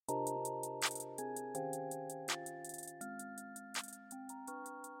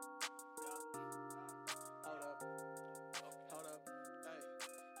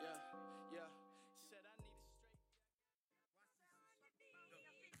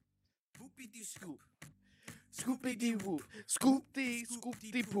Scoopity scoop. Scoopity whoop. Scoopty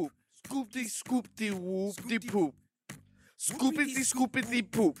scoopty poop. Scoopty scoopty whoopty poop. Scoopity scoopity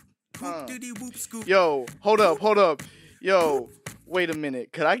poop. Whoop scoop. Yo, hold up. Yo, wait a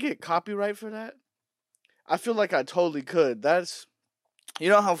minute. Could I get copyright for that? I feel like I totally could. That's, you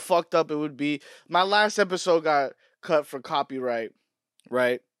know how fucked up it would be? My last episode got cut for copyright,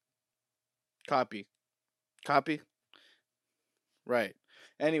 right? Copy. Right.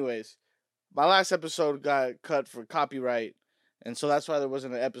 Anyways, my last episode got cut for copyright, and so that's why there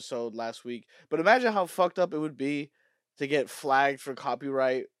wasn't an episode last week. But imagine how fucked up it would be to get flagged for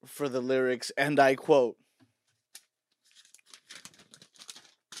copyright for the lyrics, and I quote,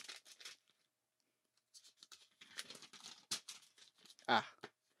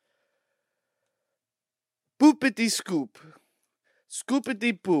 Boopity scoop.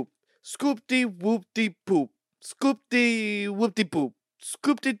 Scoopity poop. Scoopty whoopty poop. Scoopty whoopty poop.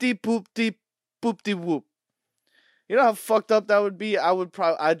 Scoopty poopty poopty whoop. You know how fucked up that would be?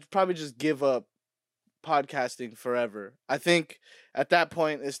 I'd probably just give up podcasting forever. I think at that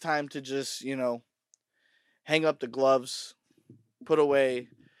point it's time to just, hang up the gloves, put away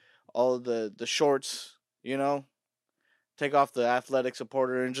all of the shorts, take off the athletic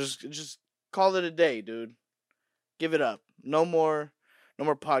supporter and just call it a day, dude. Give it up. No more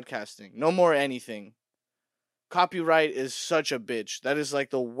podcasting. No more anything. Copyright is such a bitch. That is like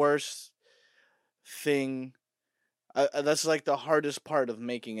the worst thing. That's like the hardest part of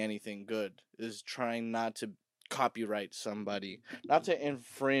making anything good, is trying not to copyright somebody, not to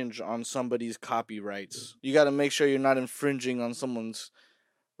infringe on somebody's copyrights. You got to make sure you're not infringing on someone's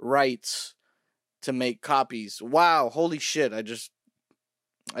rights to make copies. Wow, holy shit! I just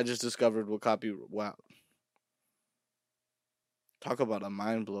discovered what wow. Talk about a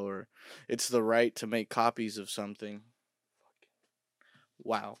mind blower. It's the right to make copies of something.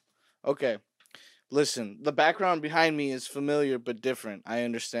 Wow. Okay. Listen, the background behind me is familiar but different. I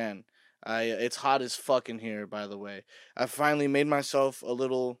understand. It's hot as fuck in here, by the way. I finally made myself a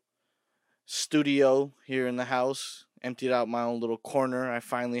little studio here in the house. Emptied out my own little corner. I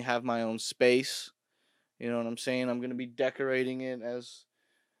finally have my own space. You know what I'm saying? I'm going to be decorating it as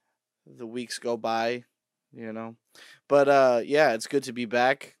the weeks go by, But, yeah, it's good to be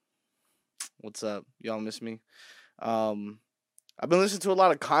back. What's up? Y'all miss me? I've been listening to a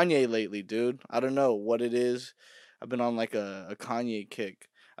lot of Kanye lately, dude. I don't know what it is. I've been on like a Kanye kick.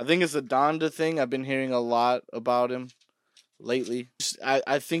 I think it's the Donda thing. I've been hearing a lot about him lately.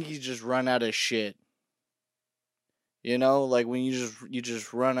 I think he's just run out of shit. Like when you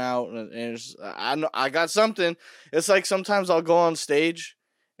just run out and it's, I got something. It's like sometimes I'll go on stage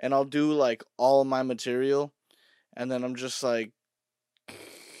and I'll do like all my material, and then I'm just like,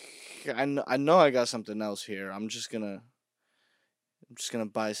 I know I got something else here. I'm just gonna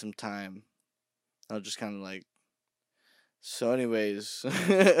buy some time. I'll just kind of like. So, anyways,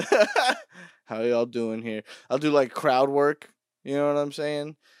 how y'all doing here? I'll do like crowd work. You know what I'm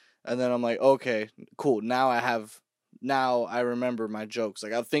saying? And then I'm like, okay, cool. Now I remember my jokes.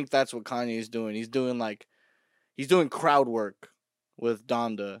 Like I think that's what Kanye's doing. He's doing crowd work with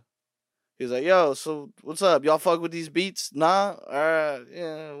Donda. He's like, yo, so what's up? Y'all fuck with these beats? Nah?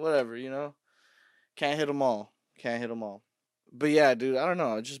 Yeah, whatever, Can't hit them all. But yeah, dude, I don't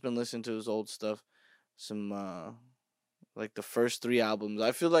know. I've just been listening to his old stuff. Some, like the first 3 albums.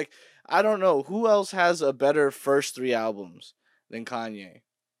 I feel like, I don't know, who else has a better first 3 albums than Kanye?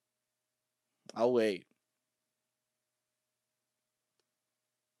 I'll wait.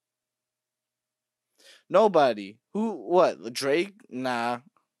 Nobody. Who? What? Drake? Nah.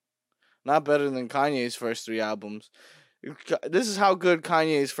 Not better than Kanye's first 3 albums. This is how good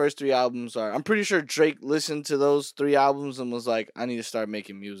Kanye's first 3 albums are. I'm pretty sure Drake listened to those 3 albums and was like, I need to start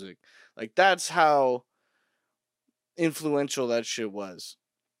making music. Like, that's how influential that shit was.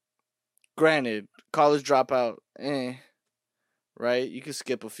 Granted, College Dropout, right? You can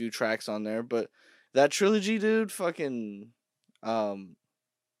skip a few tracks on there, but that trilogy, dude, fucking,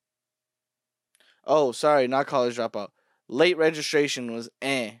 oh, sorry, not College Dropout. Late Registration was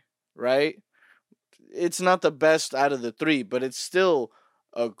right? It's not the best out of the 3, but it's still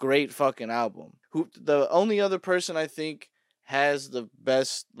a great fucking album. The only other person I think has the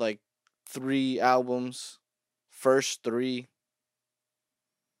best, like, 3 albums, first 3.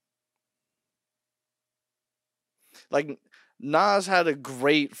 Like, Nas had a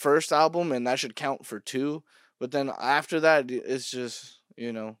great first album, and that should count for 2. But then after that, it's just,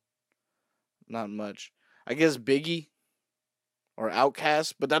 not much. I guess Biggie or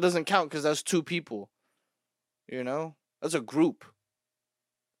Outkast, but that doesn't count because that's 2 people. That's a group.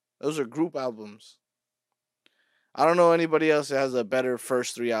 Those are group albums. I don't know anybody else that has a better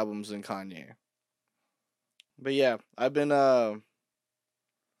first 3 albums than Kanye. But yeah, I've been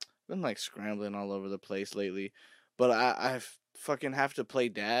like scrambling all over the place lately. But I fucking have to play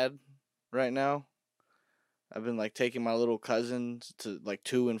dad right now. I've been like taking my little cousin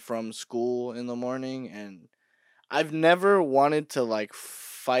to and from school in the morning, and I've never wanted to like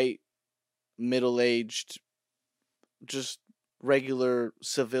fight middle-aged, just regular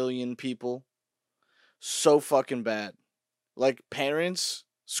civilian people so fucking bad. Like parents,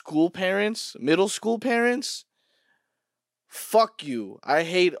 school parents, middle school parents. Fuck you. I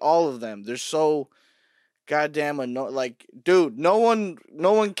hate all of them. They're so goddamn annoying. Like, dude, no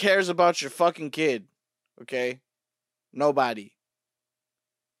one cares about your fucking kid. Okay? Nobody.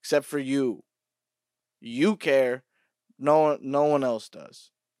 Except for you. You care. No one else does.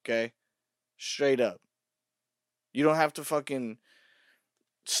 Okay? Straight up. You don't have to fucking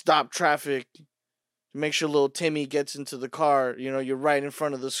stop traffic. Make sure little Timmy gets into the car. You know, you're right in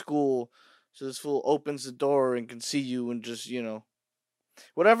front of the school. So this fool opens the door and can see you and just,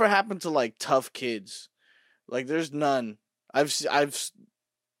 whatever happened to like tough kids? Like there's none. I've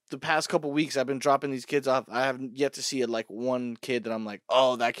the past couple weeks I've been dropping these kids off. I haven't yet to see it like one kid that I'm like,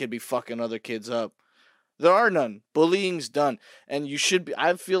 "Oh, that kid be fucking other kids up." There are none. Bullying's done. And you should be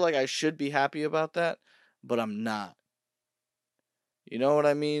I feel like I should be happy about that, but I'm not. You know what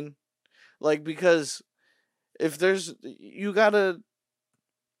I mean? Like because if there's you gotta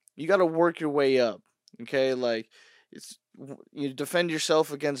work your way up. Okay, like you defend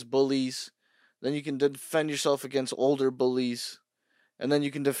yourself against bullies, then you can defend yourself against older bullies, and then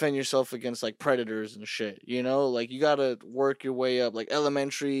you can defend yourself against like predators and shit. You know, like you gotta work your way up. Like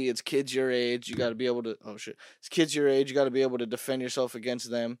elementary, it's kids your age. You gotta be able to. Oh shit, it's kids your age. You gotta be able to defend yourself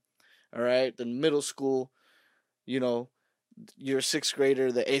against them. All right. Then middle school, you know, you're a sixth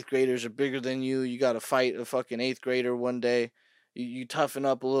grader. The eighth graders are bigger than you. You gotta fight a fucking eighth grader one day. You toughen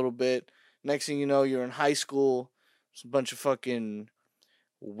up a little bit. Next thing you know, you're in high school. It's a bunch of fucking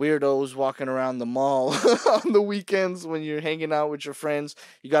weirdos walking around the mall on the weekends when you're hanging out with your friends.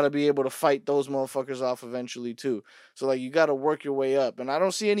 You got to be able to fight those motherfuckers off eventually too. So like you got to work your way up. And I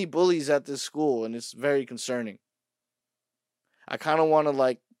don't see any bullies at this school, and it's very concerning. I kind of want to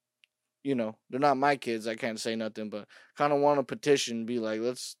like, they're not my kids. I can't say nothing, but kind of want to petition, be like,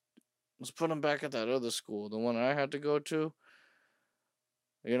 let's put them back at that other school, the one I had to go to.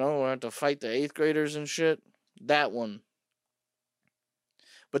 I had to fight the eighth graders and shit. That one.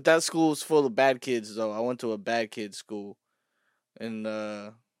 But that school is full of bad kids, though. I went to a bad kid school. And,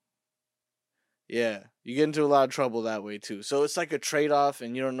 yeah, you get into a lot of trouble that way, too. So it's like a trade-off,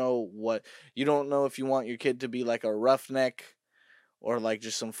 and you don't know if you want your kid to be like a roughneck or like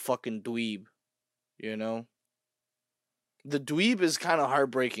just some fucking dweeb, you know? The dweeb is kind of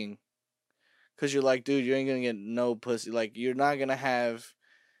heartbreaking. Because you're like, dude, you ain't gonna get no pussy. Like, you're not gonna have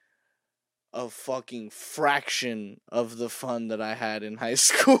a fucking fraction of the fun that I had in high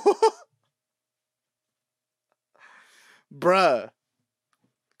school. Bruh.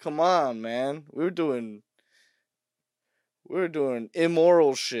 Come on, man. We were doing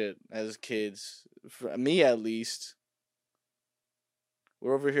immoral shit as kids. For me at least.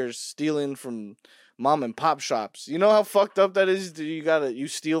 We're over here stealing from mom and pop shops. You know how fucked up that is? You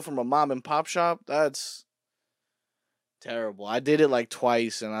steal from a mom and pop shop? That's terrible. I did it like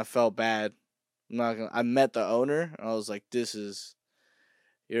twice and I felt bad. I met the owner. And I was like,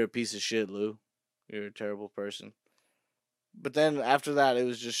 you're a piece of shit, Lou. You're a terrible person. But then after that, it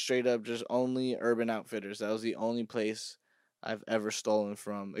was just straight up just only Urban Outfitters. That was the only place I've ever stolen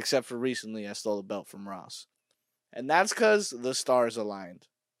from. Except for recently, I stole a belt from Ross. And that's because the stars aligned.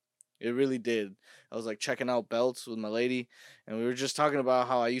 It really did. I was like checking out belts with my lady. And we were just talking about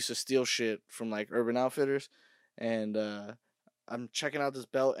how I used to steal shit from like Urban Outfitters. And I'm checking out this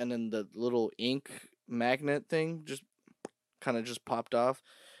belt, and then the little ink magnet thing just kind of just popped off,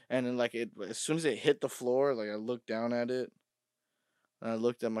 and then like as soon as it hit the floor, like I looked down at it, and I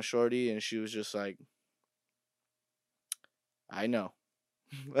looked at my shorty, and she was just like, "I know,"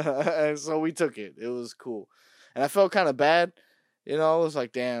 and so we took it. It was cool, and I felt kind of bad. I was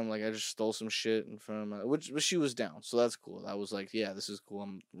like, "Damn!" Like I just stole some shit in front of my, but she was down, so that's cool. I was like, "Yeah, this is cool.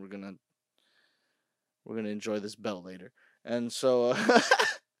 We're gonna enjoy this belt later." And so,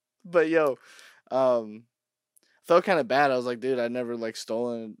 but yo, felt kind of bad. I was like, dude, I never like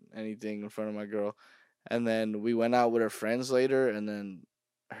stolen anything in front of my girl. And then we went out with her friends later, and then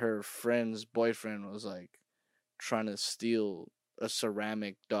her friend's boyfriend was like trying to steal a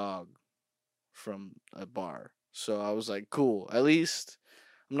ceramic dog from a bar. So I was like, cool. At least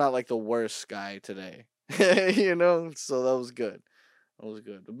I'm not like the worst guy today. So that was good. That was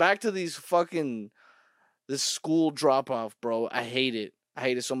good. But back to this This school drop off, bro. I hate it. I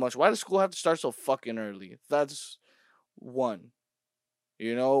hate it so much. Why does school have to start so fucking early? That's one.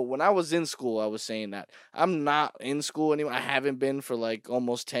 You know, when I was in school, I was saying that. I'm not in school anymore. I haven't been for like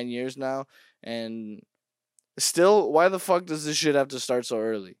almost 10 years now. And still, why the fuck does this shit have to start so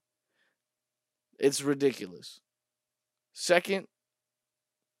early? It's ridiculous. Second,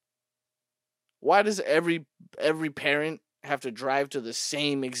 why does every parent have to drive to the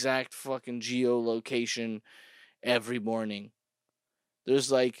same exact fucking geolocation every morning?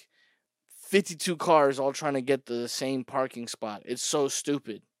 There's like 52 cars all trying to get the same parking spot. It's so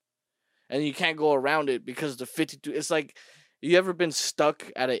stupid. And you can't go around it because the 52, it's like, you ever been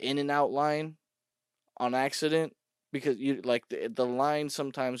stuck at an In-N-Out line on accident? Because you like the line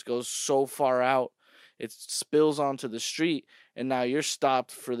sometimes goes so far out, it spills onto the street, and now you're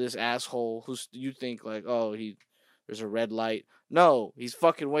stopped for this asshole who's, you think like, oh, there's a red light. No, he's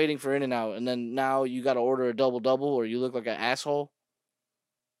fucking waiting for In-N-Out, and then now you got to order a double or you look like an asshole.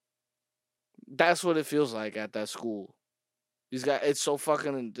 That's what it feels like at that school. These guys, it's so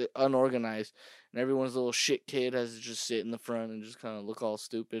fucking unorganized, and everyone's little shit kid has to just sit in the front and just kind of look all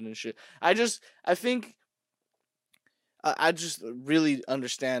stupid and shit. I think I just really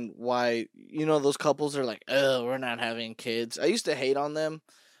understand why, you know, those couples are like, oh, we're not having kids. I used to hate on them.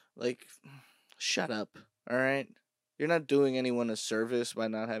 Like, shut up, all right? You're not doing anyone a service by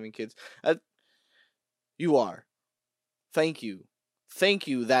not having kids. You are. Thank you. Thank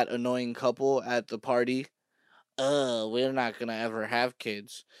you, that annoying couple at the party. We're not gonna ever have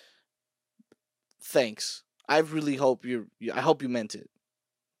kids. Thanks. I really hope I hope you meant it.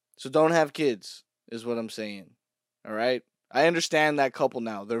 So don't have kids, is what I'm saying. Alright? I understand that couple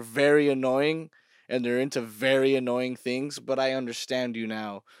now. They're very annoying, and they're into very annoying things, but I understand you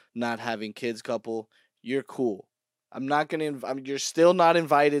now, not having kids, couple. You're cool. I'm not gonna, you're still not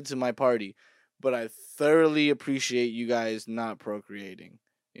invited to my party, but I thoroughly appreciate you guys not procreating.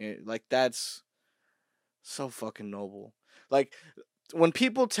 Like, that's so fucking noble. Like, when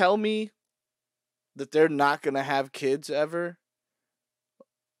people tell me that they're not gonna have kids ever,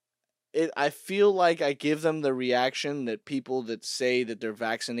 I feel like I give them the reaction that people that say that they're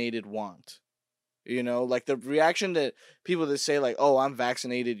vaccinated want. You know, like the reaction that people that say like, "Oh, I'm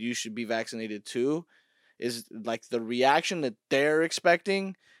vaccinated, you should be vaccinated too," is like the reaction that they're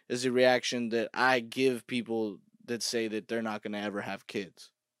expecting is the reaction that I give people that say that they're not going to ever have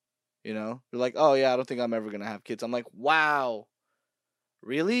kids. You know? They're like, "Oh yeah, I don't think I'm ever going to have kids." I'm like, "Wow.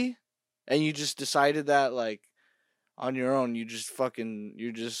 Really?" And you just decided that like on your own.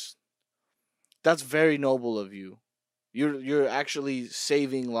 That's very noble of you. You're actually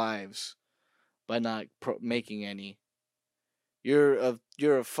saving lives by not making any. You're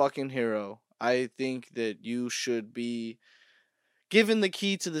a fucking hero. I think that you should be given the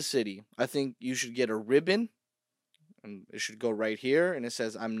key to the city. I think you should get a ribbon, and it should go right here, and it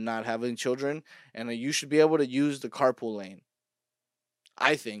says, "I'm not having children," and you should be able to use the carpool lane.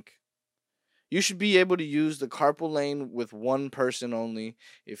 I think you should be able to use the carpool lane with one person only.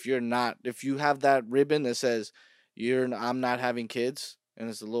 If you have that ribbon that says I'm not having kids, and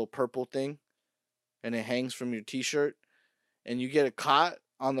it's a little purple thing, and it hangs from your t-shirt, and you get a cot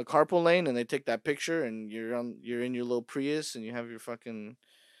on the carpool lane, and they take that picture, and you're in your little Prius, and you have your fucking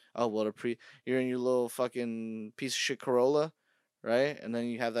you're in your little fucking piece of shit Corolla, right? And then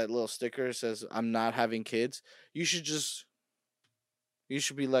you have that little sticker that says, "I'm not having kids." You should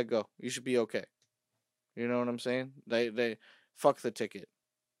be let go. You should be okay. You know what I'm saying? They fuck the ticket.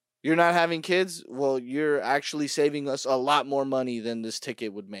 You're not having kids? Well, you're actually saving us a lot more money than this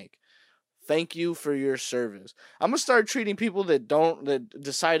ticket would make. Thank you for your service. I'm gonna start treating people that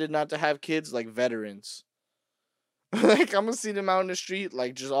decided not to have kids like veterans. Like, I'm gonna see them out in the street,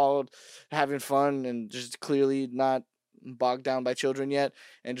 like just all having fun and just clearly not bogged down by children yet,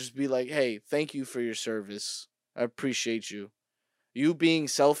 and just be like, "Hey, thank you for your service. I appreciate you. You being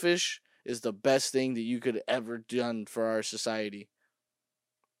selfish is the best thing that you could ever done for our society."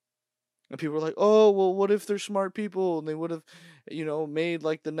 And people are like, "Oh, well, what if they're smart people and they would have, made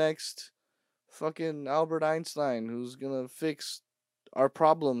like the next fucking Albert Einstein who's gonna fix our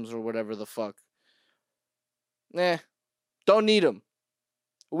problems or whatever the fuck." Nah, don't need them.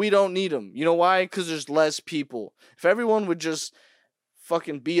 We don't need them. You know why? Because there's less people. If everyone would just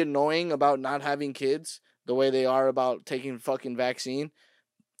fucking be annoying about not having kids the way they are about taking fucking vaccine,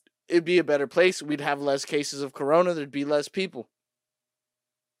 it'd be a better place. We'd have less cases of corona. There'd be less people.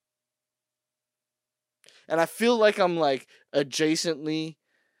 And I feel like I'm like adjacently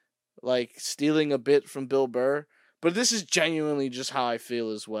like stealing a bit from Bill Burr, but this is genuinely just how I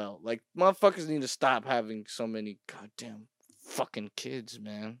feel as well. Like, motherfuckers need to stop having so many goddamn fucking kids,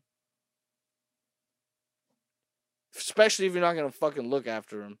 man. Especially if you're not gonna fucking look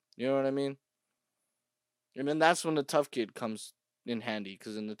after him. You know what I mean? And then that's when the tough kid comes in handy,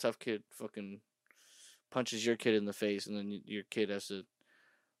 because then the tough kid fucking punches your kid in the face, and then your kid has to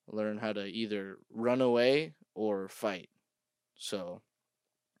learn how to either run away or fight. So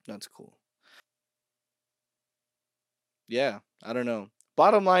that's cool. Yeah, I don't know.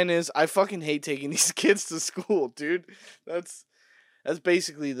 Bottom line is, I fucking hate taking these kids to school, dude. That's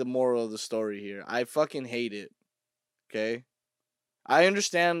basically the moral of the story here. I fucking hate it. Okay? I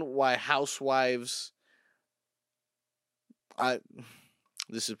understand why housewives I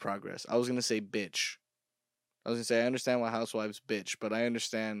this is progress. I was going to say bitch. I was going to say I understand why housewives bitch, but I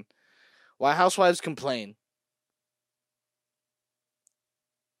understand why housewives complain.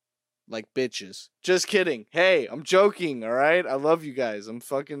 Like bitches. Just kidding. Hey, I'm joking, all right? I love you guys. I'm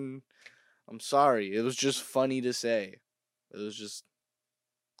sorry. It was just funny to say. It was just,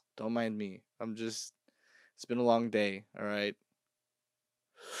 don't mind me. It's been a long day, all right?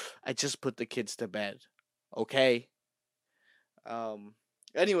 I just put the kids to bed. Okay?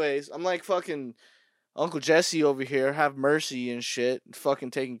 Anyways, I'm like fucking Uncle Jesse over here, have mercy and shit,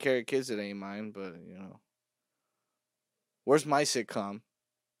 fucking taking care of kids that ain't mine, but you know. Where's my sitcom?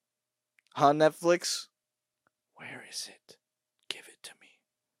 Huh, Netflix? Where is it? Give it to me.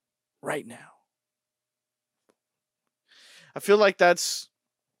 Right now. I feel like that's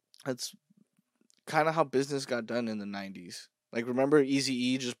kind of how business got done in the 90s. Like, remember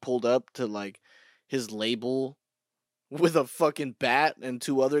Eazy-E just pulled up to, like, his label with a fucking bat and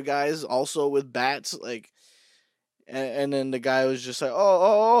two other guys also with bats? Like, and then the guy was just like,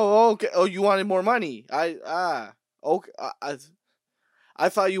 okay. Oh, you wanted more money. Okay. I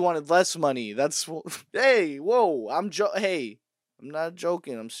thought you wanted less money. That's, hey, whoa, hey, I'm not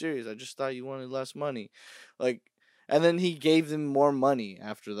joking. I'm serious. I just thought you wanted less money. Like, and then he gave them more money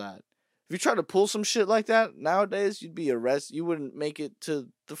after that. If you try to pull some shit like that nowadays, you'd be arrested. You wouldn't make it to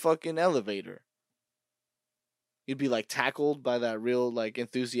the fucking elevator. You'd be like tackled by that real like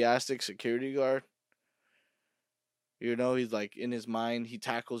enthusiastic security guard. You know, he's like in his mind, he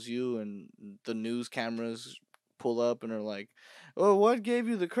tackles you, and the news cameras pull up and are like, "Oh, what gave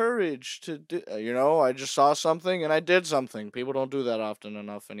you the courage to do?" You know, I just saw something and I did something. People don't do that often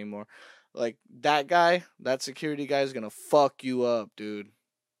enough anymore. Like that guy, that security guy is gonna fuck you up, dude.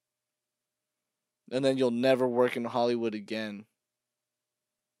 And then you'll never work in Hollywood again.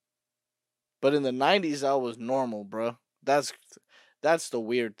 But in the 90s, that was normal, bro. That's the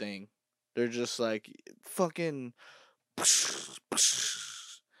weird thing. They're just like, fucking, it's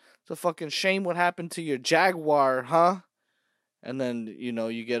a fucking shame what happened to your Jaguar, huh? And then, you know,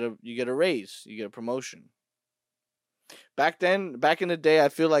 you get a raise, you get a promotion. Back in the day, I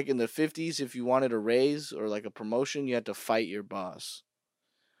feel like in the 50s, if you wanted a raise or like a promotion, you had to fight your boss.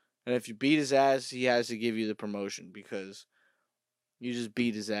 And if you beat his ass, he has to give you the promotion because you just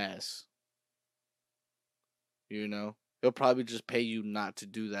beat his ass. You know? He'll probably just pay you not to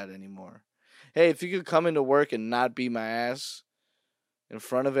do that anymore. Hey, if you could come into work and not beat my ass in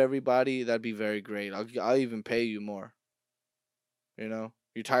front of everybody, that'd be very great. I'll even pay you more. You know?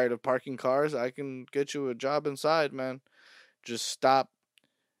 You're tired of parking cars? I can get you a job inside, man. Just stop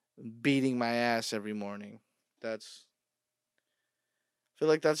beating my ass every morning. I feel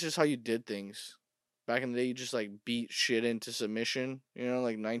like that's just how you did things. Back in the day, you just like beat shit into submission, you know,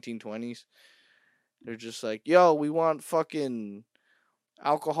 like 1920s. They're just like, yo, we want fucking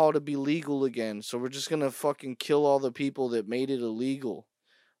alcohol to be legal again, so we're just gonna fucking kill all the people that made it illegal.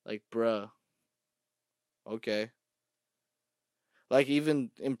 Like, bruh. Okay. Like, even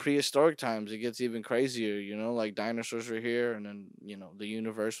in prehistoric times, it gets even crazier, you know? Like, dinosaurs were here, and then, you know, the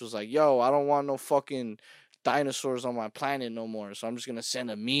universe was like, yo, I don't want no fucking dinosaurs on my planet no more, so I'm just gonna send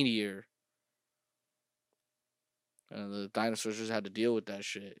a meteor. And the dinosaurs just had to deal with that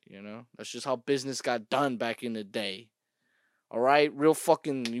shit, you know? That's just how business got done back in the day. Alright? Real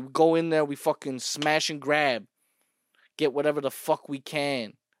fucking, you go in there, we fucking smash and grab. Get whatever the fuck we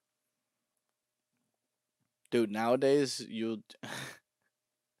can. Dude, nowadays, you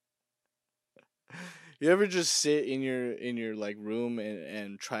ever just sit in your like room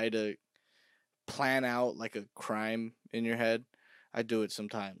and try to plan out like a crime in your head? I do it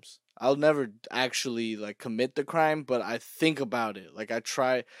sometimes. I'll never actually like commit the crime, but I think about it. Like I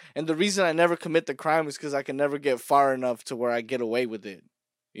try, and the reason I never commit the crime is because I can never get far enough to where I get away with it.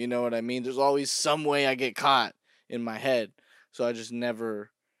 You know what I mean? There's always some way I get caught in my head, so I just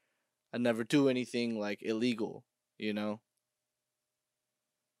never do anything like illegal. You know,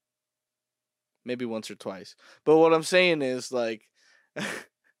 maybe once or twice. But what I'm saying is like,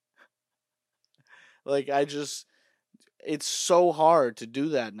 like I just, it's so hard to do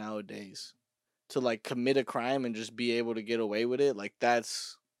that nowadays. to like commit a crime and just be able to get away with it, like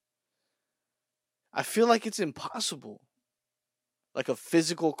that's, I feel like it's impossible. Like a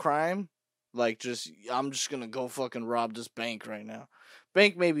physical crime, like just I'm just gonna go fucking rob this bank right now.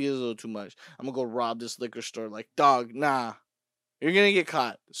 Bank maybe is a little too much. I'm gonna go rob this liquor store. Like, dog, nah, you're gonna get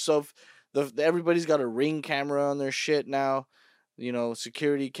caught. So if everybody's got a Ring camera on their shit now. You know,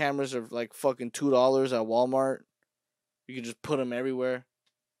 security cameras are like fucking $2 at Walmart. You can just put them everywhere.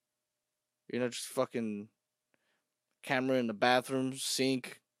 You know, just fucking camera in the bathroom,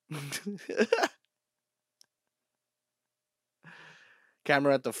 sink.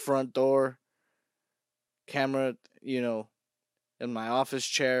 Camera at the front door. Camera, you know, in my office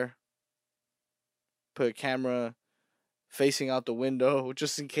chair. Put a camera facing out the window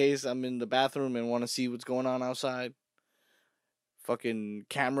just in case I'm in the bathroom and want to see what's going on outside. Fucking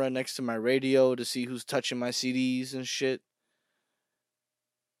camera next to my radio to see who's touching my CDs and shit.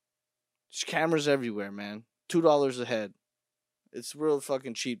 Just cameras everywhere, man. $2 a head. It's real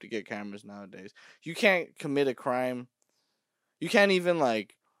fucking cheap to get cameras nowadays. You can't commit a crime. You can't even,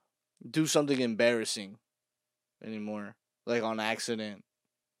 like, do something embarrassing anymore. Like, on accident.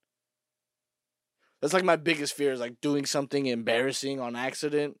 That's, like, my biggest fear is, like, doing something embarrassing on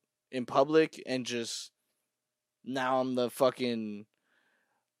accident in public and just... Now I'm the fucking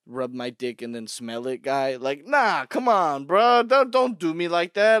rub my dick and then smell it guy. Like, nah, come on, bro. Don't do me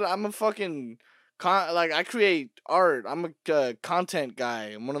like that. I'm a fucking... I create art. I'm a content guy.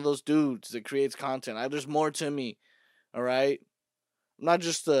 I'm one of those dudes that creates content. There's more to me, all right? I'm not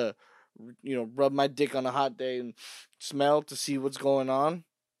just rub my dick on a hot day and smell to see what's going on.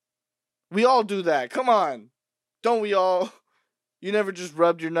 We all do that. Come on. Don't we all? You never just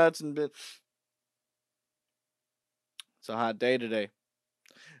rubbed your nuts and been... It's a hot day today.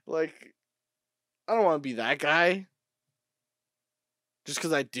 Like, I don't want to be that guy. Just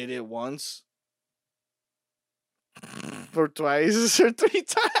because I did it once. Or twice. Or 3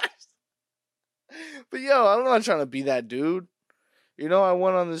 times. But yo, I'm not trying to be that dude. You know, I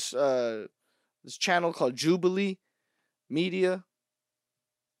went on this channel called Jubilee Media.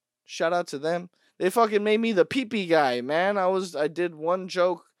 Shout out to them. They fucking made me the pee-pee guy, man. I did one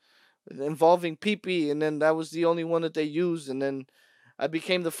joke involving pee-pee, and then that was the only one that they used, and then I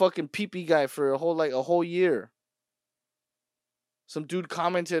became the fucking pee-pee guy for a whole year. Some dude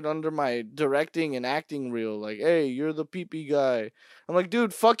commented under my directing and acting reel, like, hey, you're the pee-pee guy. I'm like,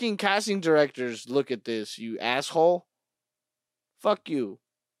 dude, fucking casting directors look at this, you asshole. Fuck you.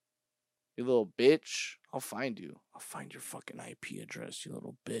 You little bitch. I'll find you. I'll find your fucking IP address, you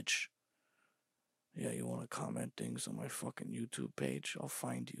little bitch. Yeah, you want to comment things on my fucking YouTube page? I'll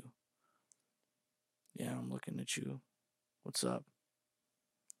find you. Yeah, I'm looking at you. What's up?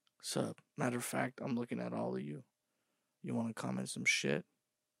 What's up? Matter of fact, I'm looking at all of you. You want to comment some shit?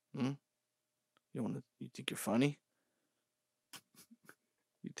 You think you're funny?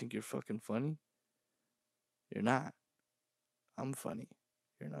 You think you're fucking funny? You're not. I'm funny.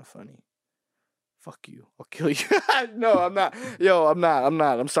 You're not funny. Fuck you. I'll kill you. No, I'm not. Yo, I'm not.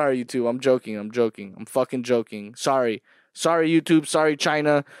 I'm sorry, YouTube. I'm joking. I'm fucking joking. Sorry, YouTube. Sorry,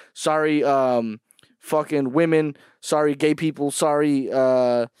 China. Sorry, fucking women. Sorry, gay people. Sorry,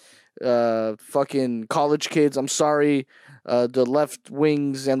 fucking college kids. I'm sorry, the left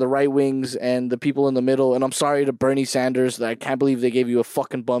wings and the right wings and the people in the middle. And I'm sorry to Bernie Sanders that I can't believe they gave you a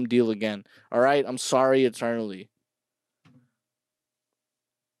fucking bum deal again. All right? I'm sorry eternally.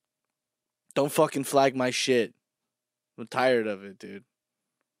 Don't fucking flag my shit. I'm tired of it, dude.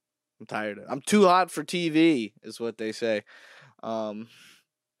 I'm tired of it. I'm too hot for TV, is what they say. I'm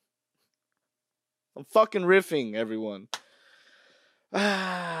fucking riffing, everyone. It's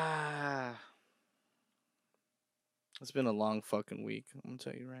been a long fucking week. I'm gonna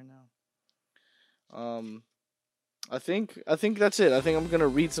tell you right now. I think that's it. I think I'm gonna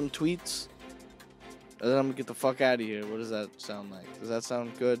read some tweets, and then I'm gonna get the fuck out of here. What does that sound like? Does that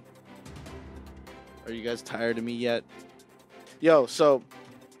sound good? Are you guys tired of me yet? Yo, so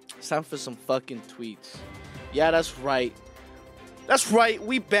it's time for some fucking tweets. Yeah, that's right. That's right.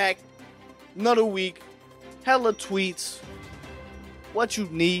 We back. Another week. Hella tweets. What you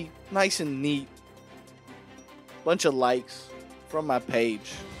need. Nice and neat. Bunch of likes from my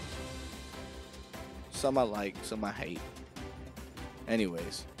page. Some I like, some I hate.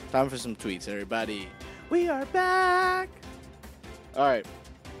 Anyways, time for some tweets, everybody. We are back. Alright.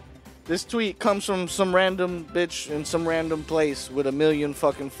 This tweet comes from some random bitch in some random place with 1 million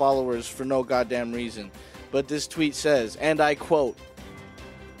fucking followers for no goddamn reason. But this tweet says, and I quote,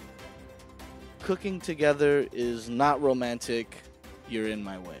 "Cooking together is not romantic. You're in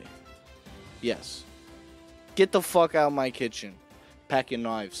my way." Yes. Get the fuck out of my kitchen. Pack your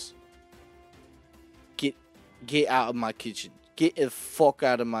knives. Get out of my kitchen. Get the fuck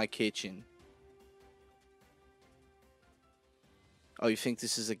out of my kitchen. Oh, you think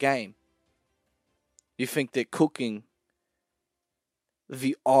this is a game? You think that cooking,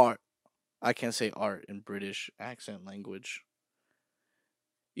 the art, I can't say art in British accent language.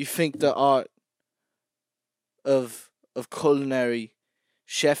 You think the art of culinary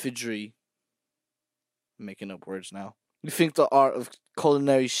chefadry, I'm making up words now. You think the art of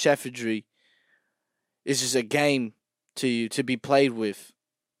culinary chefadry is just a game to you to be played with?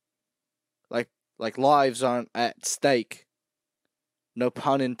 Like lives aren't at stake. No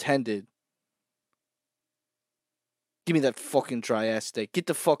pun intended. Give me that fucking dry ass steak. Get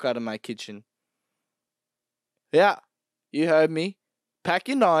the fuck out of my kitchen. Yeah, you heard me. Pack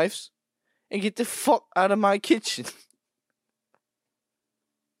your knives and get the fuck out of my kitchen.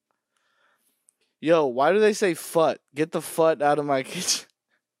 Yo, why do they say fut? Get the fut out of my kitchen.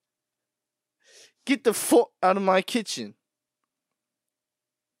 Get the fuck out of my kitchen.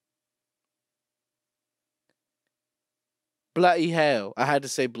 Bloody hell. I had to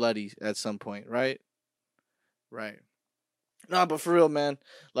say bloody at some point, right? Right. Nah, but for real, man.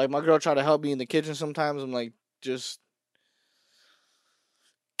 Like, my girl tried to help me in the kitchen sometimes. I'm like, just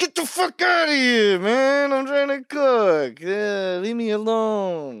get the fuck out of here, man. I'm trying to cook. Yeah, leave me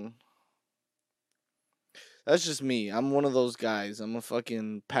alone. That's just me. I'm one of those guys. I'm a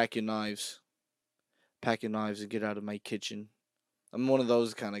fucking pack your knives. Pack your knives and get out of my kitchen. I'm one of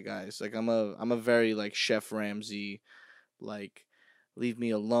those kind of guys. Like, I'm a very, like, Chef Ramsay, like, leave me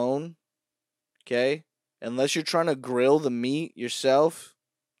alone. Okay? Unless you're trying to grill the meat yourself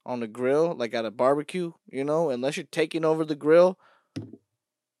on the grill, like at a barbecue, you know, unless you're taking over the grill,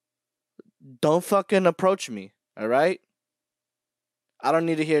 don't fucking approach me, all right? I don't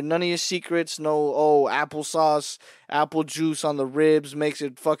need to hear none of your secrets. No, applesauce, apple juice on the ribs makes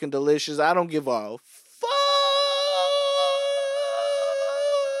it fucking delicious. I don't give a fuck.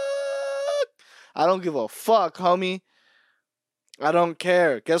 I don't give a fuck, homie. I don't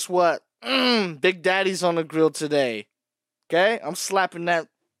care. Guess what? Big Daddy's on the grill today. Okay? I'm slapping that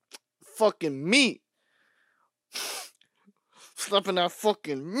fucking meat. Slapping that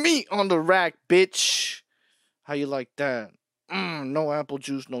fucking meat on the rack, bitch. How you like that? No apple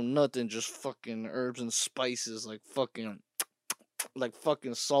juice, no nothing. Just fucking herbs and spices like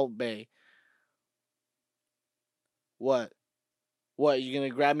fucking Salt Bay. What? What? You gonna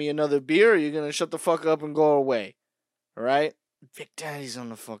grab me another beer or you gonna shut the fuck up and go away? Alright? Big Daddy's on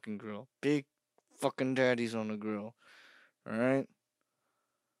the fucking grill. Big fucking Daddy's on the grill. Alright?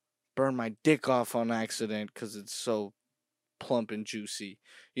 Burn my dick off on accident because it's so plump and juicy.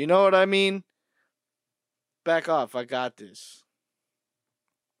 You know what I mean? Back off. I got this.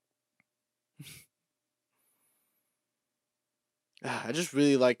 I just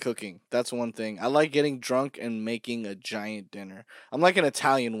really like cooking. That's one thing. I like getting drunk and making a giant dinner. I'm like an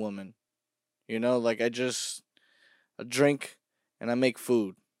Italian woman. You know, like I drink and I make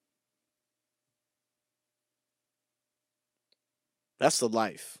food. That's the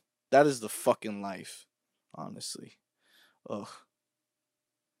life. That is the fucking life. Honestly. Ugh.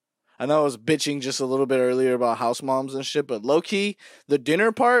 I know I was bitching just a little bit earlier about house moms and shit, but low key, the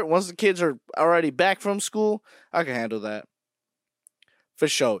dinner part, once the kids are already back from school, I can handle that. For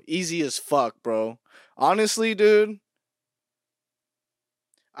sure. Easy as fuck, bro. Honestly, dude,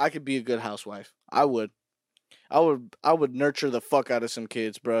 I could be a good housewife. I would. I would nurture the fuck out of some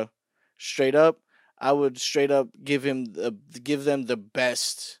kids, bro. Straight up, I would straight up give them the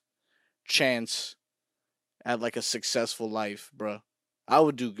best chance at like a successful life, bro. I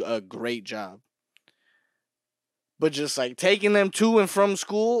would do a great job. But just like taking them to and from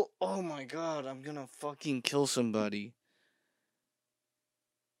school, oh my god, I'm gonna fucking kill somebody.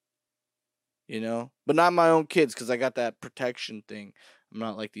 You know? But not my own kids, because I got that protection thing. I'm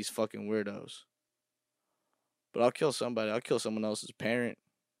not like these fucking weirdos. But I'll kill somebody. I'll kill someone else's parent.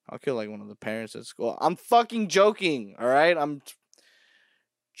 I'll kill like one of the parents at school. I'm fucking joking, alright? I'm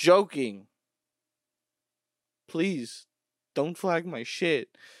joking. Please, don't flag my shit.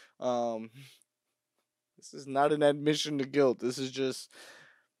 This is not an admission to guilt. This is just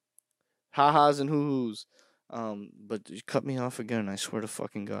ha-has and hoo-hoos. But you cut me off again, I swear to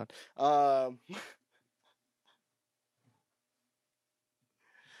fucking God. But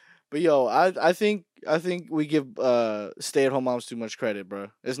yo, I think we give stay-at-home moms too much credit, bro.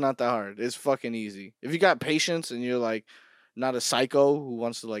 It's not that hard. It's fucking easy. If you got patience and you're like not a psycho who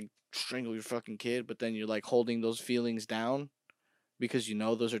wants to like strangle your fucking kid, but then you're like holding those feelings down because you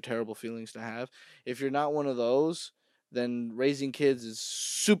know those are terrible feelings to have. If you're not one of those, then raising kids is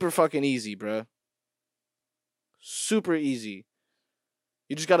super fucking easy, bro. Super easy.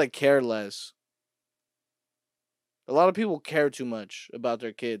 You just gotta care less. A lot of people care too much about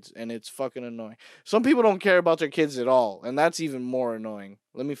their kids, and it's fucking annoying. Some people don't care about their kids at all, and that's even more annoying.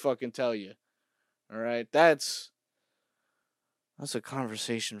 Let me fucking tell you. All right, that's a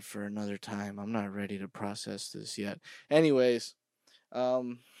conversation for another time. I'm not ready to process this yet. Anyways,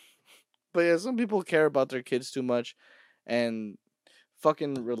 um, but yeah, some people care about their kids too much, and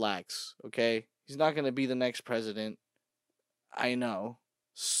fucking relax, okay? He's not gonna be the next president. I know.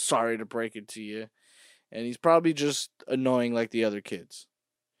 Sorry to break it to you. And he's probably just annoying like the other kids.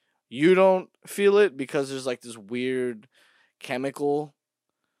 You don't feel it because there's like this weird chemical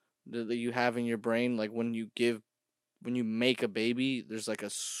that you have in your brain. Like when you make a baby, there's like a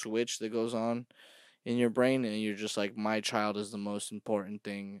switch that goes on in your brain, and you're just like, my child is the most important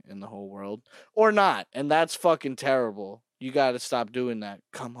thing in the whole world. Or not. And that's fucking terrible. You gotta stop doing that.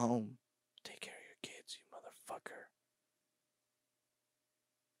 Come home. Take care of your kids, you motherfucker.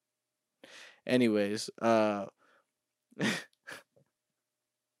 Anyways, some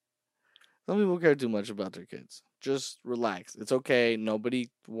people care too much about their kids. Just relax. It's okay.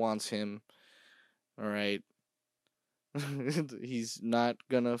 Nobody wants him. All right. He's not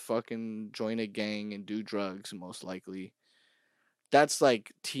gonna fucking join a gang and do drugs, most likely. That's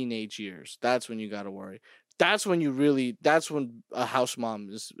like teenage years. That's when you gotta worry. That's when that's when a house mom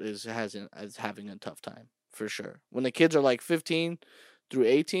is having a tough time, for sure. When the kids are like 15 through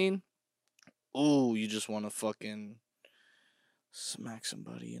 18, ooh, you just wanna fucking smack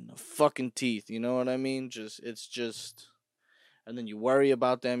somebody in the fucking teeth. You know what I mean? It's just, and then you worry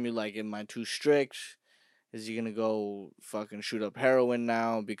about them. You're like, am I too strict? Is he gonna go fucking shoot up heroin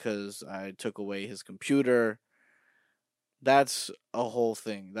now because I took away his computer? That's a whole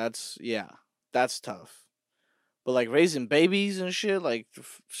thing. That's tough. But like raising babies and shit, like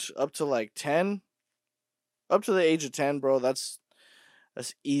up to like 10, up to the age of 10, bro. That's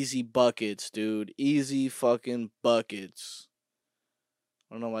easy buckets, dude. Easy fucking buckets.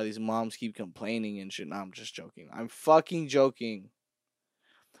 I don't know why these moms keep complaining and shit. No, I'm just joking. I'm fucking joking.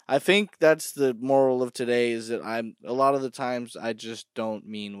 I think that's the moral of today is that a lot of the times I just don't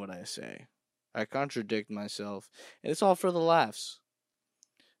mean what I say. I contradict myself, and it's all for the laughs.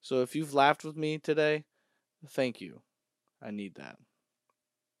 So if you've laughed with me today, thank you. I need that.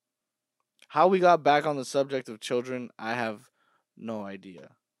 How we got back on the subject of children, I have no idea.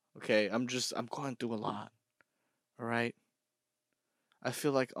 Okay, I'm going through a lot. All right? I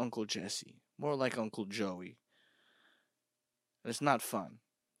feel like Uncle Jesse, more like Uncle Joey. And it's not fun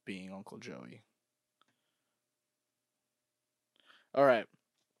being Uncle Joey. All right.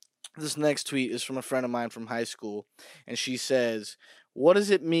 This next tweet is from a friend of mine from high school, and she says, "What does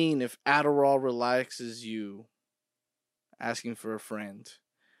it mean if Adderall relaxes you?" Asking for a friend.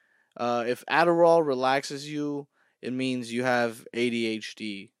 If Adderall relaxes you, it means you have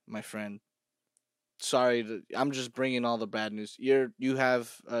ADHD, my friend. Sorry, I'm just bringing all the bad news. You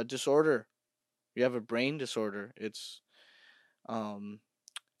have a disorder. You have a brain disorder. It's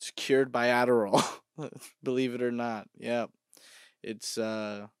cured by Adderall. Believe it or not. Yeah. It's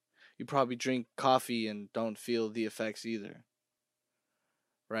you probably drink coffee and don't feel the effects either.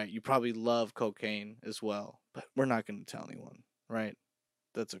 Right? You probably love cocaine as well, but we're not going to tell anyone, right?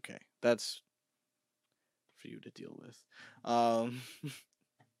 That's okay. That's for you to deal with.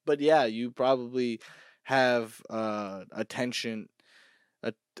 But yeah, you probably have attention.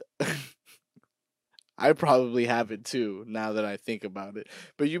 Uh, I probably have it too now that I think about it.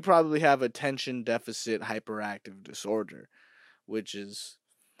 But you probably have attention deficit hyperactive disorder, which is,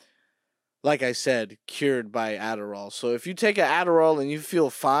 like I said, cured by Adderall. So if you take an Adderall and you feel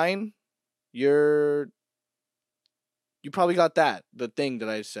fine, you probably got the thing that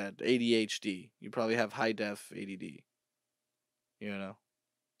I said, ADHD. You probably have high def ADD. You know?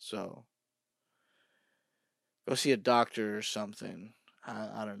 So go see a doctor or something.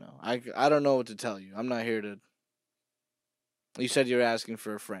 I don't know. I don't know what to tell you. I'm not here to. You said you're asking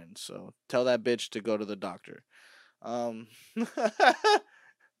for a friend, so tell that bitch to go to the doctor.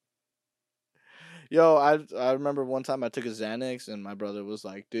 Yo, I remember one time I took a Xanax and my brother was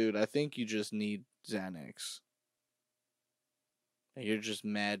like, "Dude, I think you just need Xanax. And you're just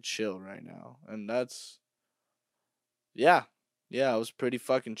mad chill right now." And that's, yeah. Yeah, it was pretty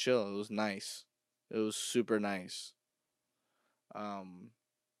fucking chill. It was nice. It was super nice. Um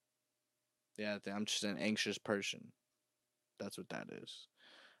yeah, I'm just an anxious person. That's what that is.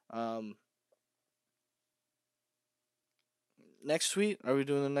 Um Next tweet? Are we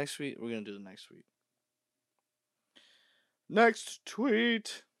doing the next tweet? We're going to do the next tweet. Next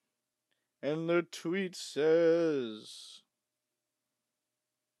tweet. And the tweet says,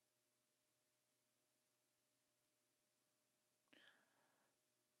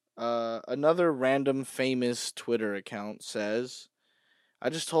 Another random famous Twitter account says, I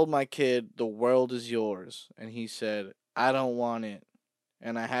just told my kid the world is yours, and he said, I don't want it.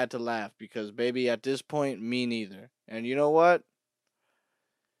 And I had to laugh because, baby, at this point, me neither. And you know what?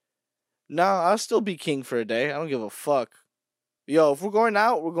 Nah, I'll still be king for a day. I don't give a fuck. Yo, if we're going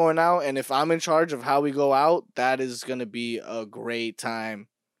out, we're going out. And if I'm in charge of how we go out, that is going to be a great time.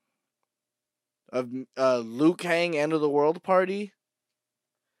 Of Liu Kang End of the World party?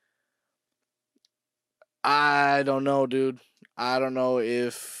 I don't know, dude. I don't know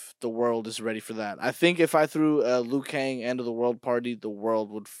if the world is ready for that. I think if I threw a Liu Kang End of the World party, the world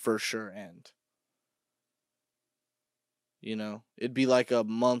would for sure end. You know, it'd be like a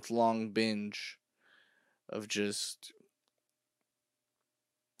month-long binge of just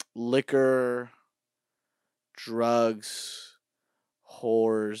liquor, drugs,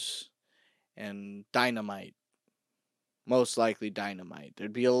 whores, and dynamite. Most likely dynamite.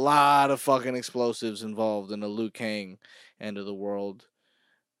 There'd be a lot of fucking explosives involved in a Liu Kang End of the World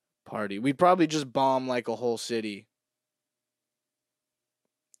party. We'd probably just bomb like a whole city.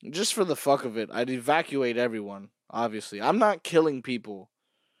 Just for the fuck of it. I'd evacuate everyone, obviously. I'm not killing people.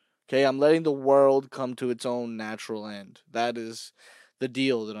 Okay, I'm letting the world come to its own natural end. That is the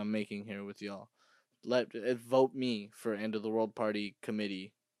deal that I'm making here with y'all. Vote me for End of the World Party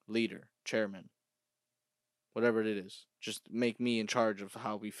committee leader, chairman, whatever it is. Just make me in charge of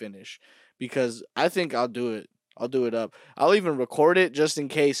how we finish, because I think I'll do it. I'll do it up. I'll even record it just in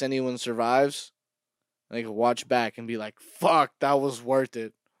case anyone survives. They can watch back and be like, "Fuck, that was worth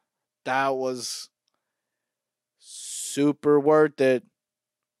it. That was super worth it."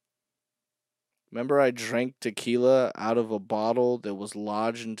 Remember, I drank tequila out of a bottle that was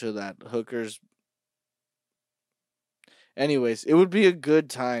lodged into that hooker's. Anyways, it would be a good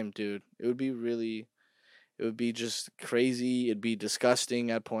time, dude. It would be really. It would be just crazy. It'd be disgusting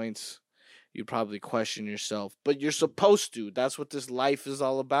at points. You'd probably question yourself, but you're supposed to. That's what this life is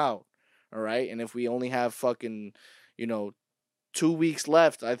all about. All right? And if we only have fucking, 2 weeks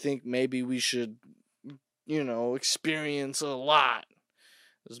left, I think maybe we should, experience a lot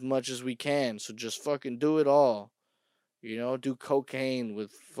as much as we can. So just fucking do it all. Do cocaine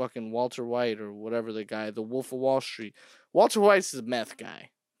with fucking Walter White or whatever the guy, the Wolf of Wall Street. Walter White's the meth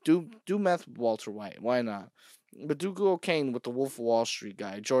guy. Do meth with Walter White. Why not? But do cocaine with the Wolf of Wall Street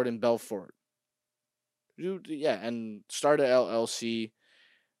guy, Jordan Belfort. And start a LLC,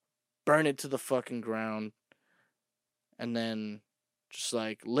 burn it to the fucking ground, and then just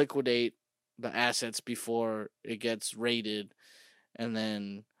like liquidate the assets before it gets raided, and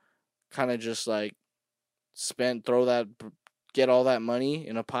then kind of just like get all that money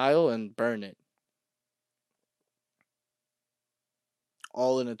in a pile and burn it.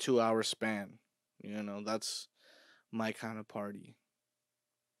 All in a 2-hour span. That's my kind of party.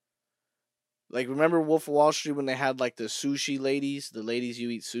 Like, remember Wolf of Wall Street when they had like the sushi ladies, the ladies you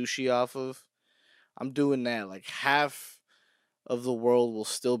eat sushi off of? I'm doing that. Like, half of the world will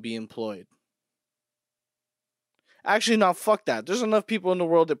still be employed. Actually, no, fuck that. There's enough people in the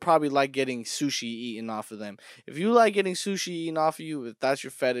world that probably like getting sushi eaten off of them. If you like getting sushi eaten off of you, if that's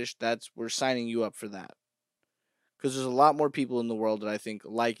your fetish, we're signing you up for that. Because there's a lot more people in the world that I think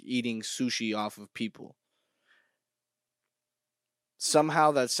like eating sushi off of people.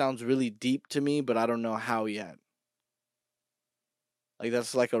 Somehow that sounds really deep to me, but I don't know how yet. Like,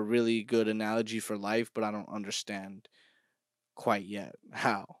 that's like a really good analogy for life, but I don't understand quite yet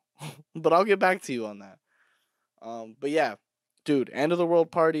how. But I'll get back to you on that. But yeah, dude, End of the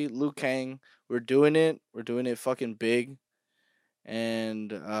World party, Liu Kang. We're doing it. We're doing it fucking big.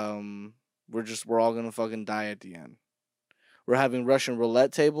 And we're all gonna fucking die at the end. We're having Russian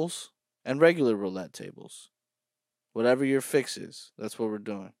roulette tables and regular roulette tables. Whatever your fix is, that's what we're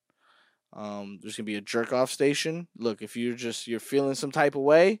doing. There's gonna be a jerk off station. Look, if you're feeling some type of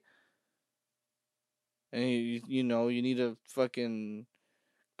way, and you need to fucking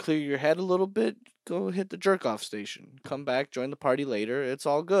clear your head a little bit, go hit the jerk off station. Come back, join the party later. It's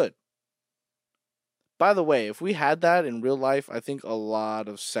all good. By the way, if we had that in real life, I think a lot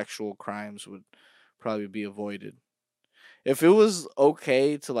of sexual crimes would probably be avoided. If it was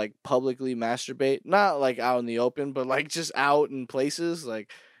okay to like publicly masturbate, not like out in the open, but like just out in places,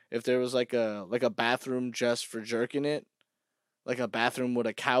 like if there was like a bathroom just for jerking it, like a bathroom with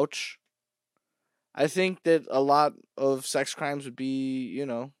a couch, I think that a lot of sex crimes would be,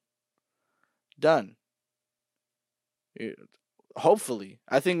 done. Hopefully.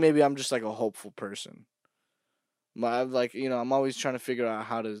 I think maybe I'm just like a hopeful person. I'm always trying to figure out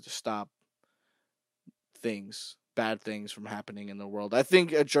how to stop bad things from happening in the world. I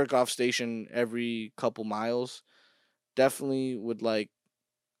think a jerk off station every couple miles definitely would like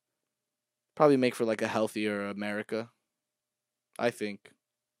Probably make for like a healthier America. I think.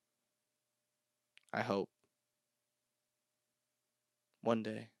 I hope. One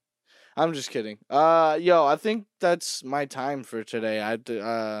day. I'm just kidding. I think that's my time for today.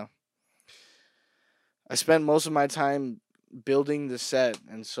 I spent most of my time building the set,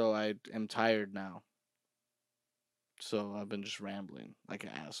 and so I am tired now. So I've been just rambling like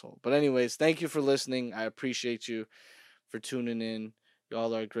an asshole. But anyways, thank you for listening. I appreciate you for tuning in.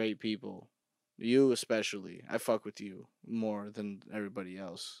 Y'all are great people. You especially. I fuck with you more than everybody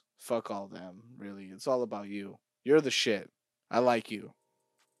else. Fuck all them, really. It's all about you. You're the shit. I like you.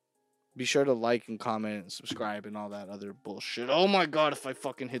 Be sure to like and comment and subscribe and all that other bullshit. Oh my god, if I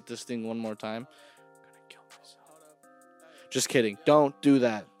fucking hit this thing one more time, I'm gonna kill myself. Just kidding. Don't do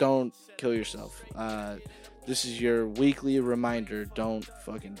that. Don't kill yourself. This is your weekly reminder. Don't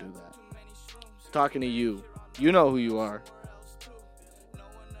fucking do that. Talking to you. You know who you are.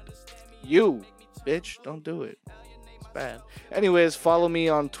 You, bitch. Don't do it. It's bad. Anyways, follow me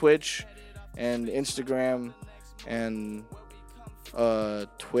on Twitch and Instagram and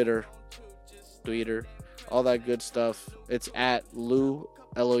Twitter, all that good stuff. It's at Lou,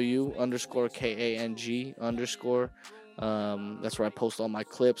 LOU _ KANG _ that's where I post all my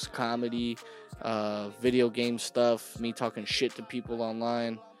clips, comedy, video game stuff, me talking shit to people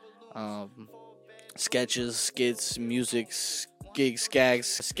online, sketches, skits, music, gigs, skags,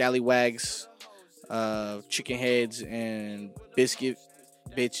 scallywags, chicken heads, and biscuit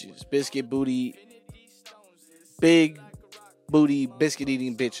bitches, biscuit booty, big booty, biscuit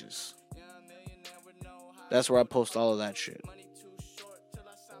eating bitches. That's where I post all of that shit.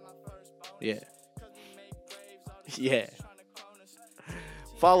 Yeah. Yeah.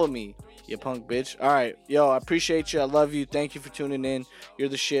 Follow me, you punk bitch. Alright, yo, I appreciate you. I love you. Thank you for tuning in. You're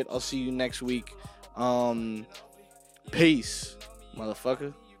the shit. I'll see you next week. Peace,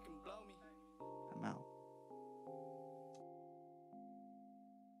 motherfucker.